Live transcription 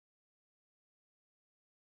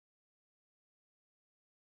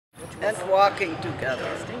And walking together.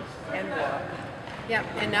 And walk. Yeah,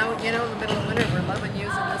 and now, in the middle of winter, we're loving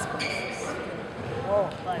using this place. Oh,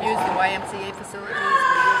 Use the YMCA facilities, we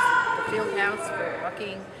use the field house for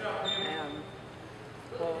walking.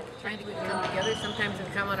 Well, trying to come together sometimes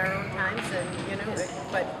and come on our own times, and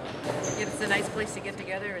but it's a nice place to get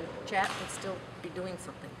together and chat and still be doing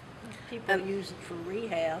something. people use it for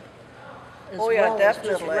rehab as Oh, yeah, well as just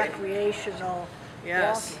definitely. recreational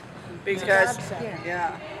Yes, walking. because,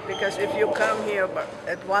 Yeah. because if you come here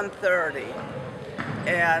at 1:30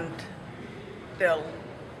 and there are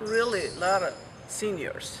really a lot of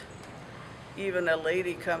seniors, even a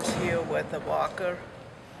lady comes here with a walker,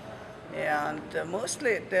 and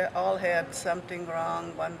mostly they all had something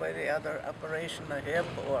wrong one way or the other, operation, a hip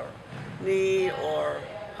or knee or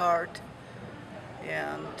heart.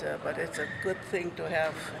 And but it's a good thing to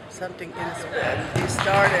have something in his bed. He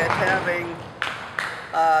started having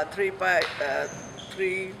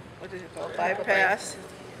what is it called, bypass,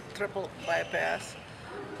 triple bypass,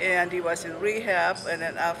 and he was in rehab. And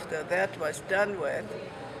then after that was done with,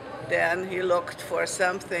 then he looked for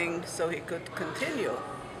something so he could continue.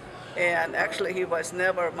 And actually, he was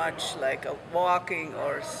never much like a walking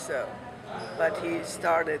or so, but he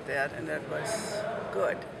started that, and that was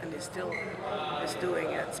good, and he still is doing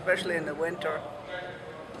it, especially in the winter.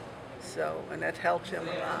 So, and that helped him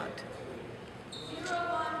a lot.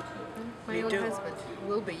 My You own do. husband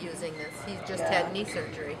will be using this. He's just Yeah. had knee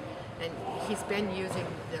surgery, and he's been using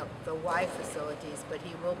the Y facilities, but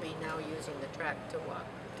he will be now using the track to walk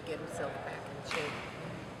to get himself back in shape.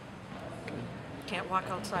 Can't walk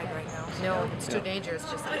outside right now. No, it's too dangerous.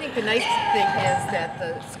 Just I think the nice thing is that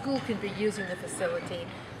the school can be using the facility.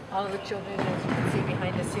 All of the children, as you can see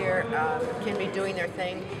behind us here, can be doing their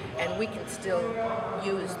thing, and we can still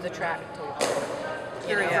use the track to walk.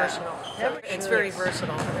 Very versatile. It's very Yes.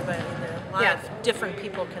 versatile. Everybody, a lot Yeah. of different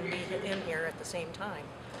people can be in here at the same time,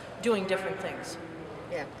 doing different things.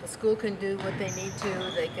 Yeah, the school can do what they need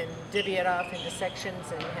to. They can divvy it off into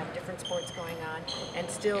sections and have different sports going on, and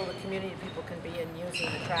still the community people can be in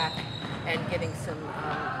using the track and getting some,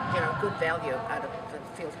 good value out of the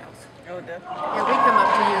field house. Oh, definitely. Yeah, we come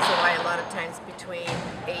up to use the Y a lot of times between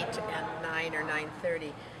 8 and 9 or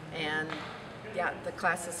 9:30, and yeah, the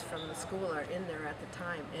classes from the school are in there at the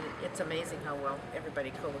time, and it's amazing how well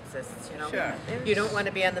everybody coexists. Sure. You don't want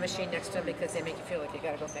to be on the machine next to them because they make you feel like you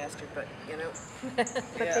got to go faster, but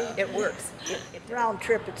Yeah. it works. Round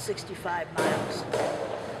trip at 65 miles.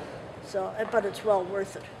 So, but it's well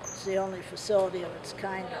worth it. It's the only facility of its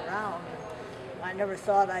kind around. I never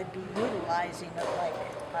thought I'd be utilizing it like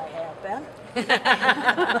I have been,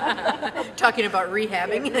 Talking about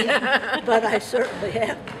rehabbing. but I certainly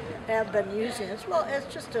have been using it. Well, it's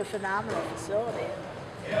just a phenomenal facility.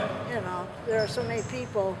 There are so many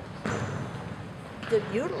people that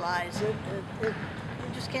utilize it. You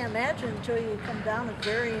just can't imagine until you come down at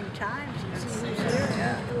varying times and see who's here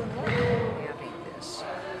and who's doing what. Having this.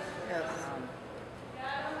 Yes.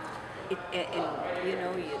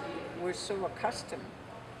 We're so accustomed,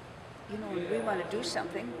 when we want to do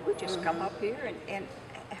something, we just come up here and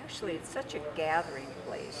actually it's such a gathering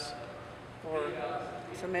place for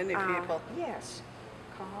So many people. Yes,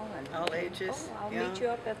 call and All ages, I'll yeah. meet you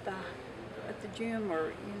up at the gym,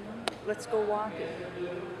 or let's go walking.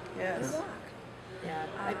 Yes. Walk. Yeah,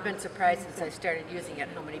 I've been surprised since I started using it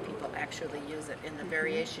how many people actually use it in the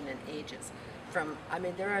variation in ages.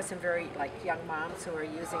 There are some very young moms who are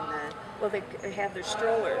using the. Well, they have their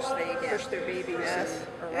strollers. They push their babies Yes.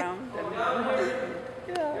 around and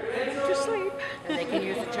put them to sleep. And they can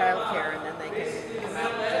use the childcare, and then they can come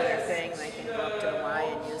out and do their thing. They can go up to the Y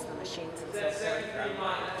and use the machines and so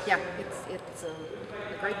forth. Yeah, it's a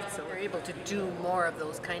great facility. We're able to do more of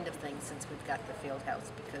those kind of things since we've got the field house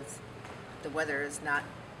because the weather is not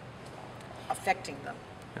affecting them.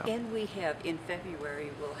 And we have, in February,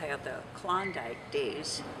 we'll have the Klondike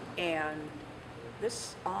Days, and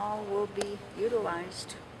this all will be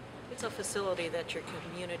utilized. It's a facility that your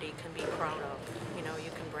community can be proud of. You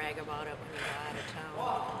can brag about it when you're out of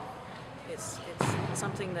town. It's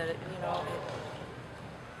something that, it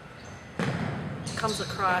comes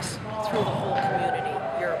across through the whole community.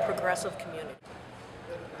 You're a progressive community.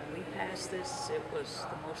 When we passed this, it was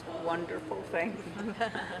the most wonderful thing.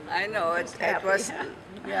 I know it happy. was,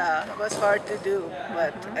 it was hard to do,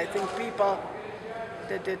 but I think people,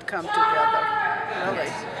 they did come together,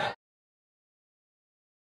 really.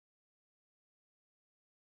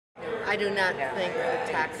 I do not think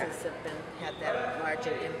the taxes have had that large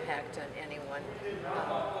an impact on anyone.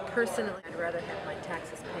 Personally, I'd rather have my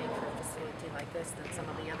taxes paying for a facility like this than some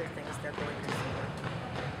of the other things they're going to.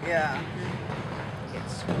 Yeah.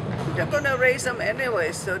 It's They're gonna raise them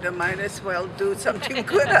anyway, so they might as well do something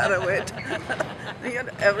good out of it. You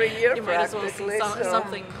know, every year You might as well see practically. So,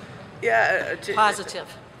 something yeah, positive.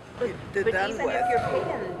 they're but done even with. if you're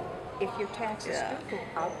paying, if your taxes Yeah. do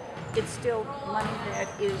go up, it's still money that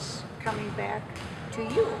is coming back to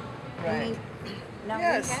you. Right. Now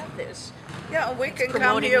Yes. we have this. Yeah, we can come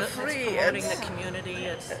Promoting here the, it's free. promoting It's, the community.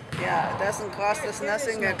 It's yeah, it doesn't cost us There is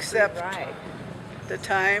nothing no free except ride. the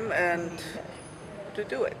time and to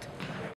do it.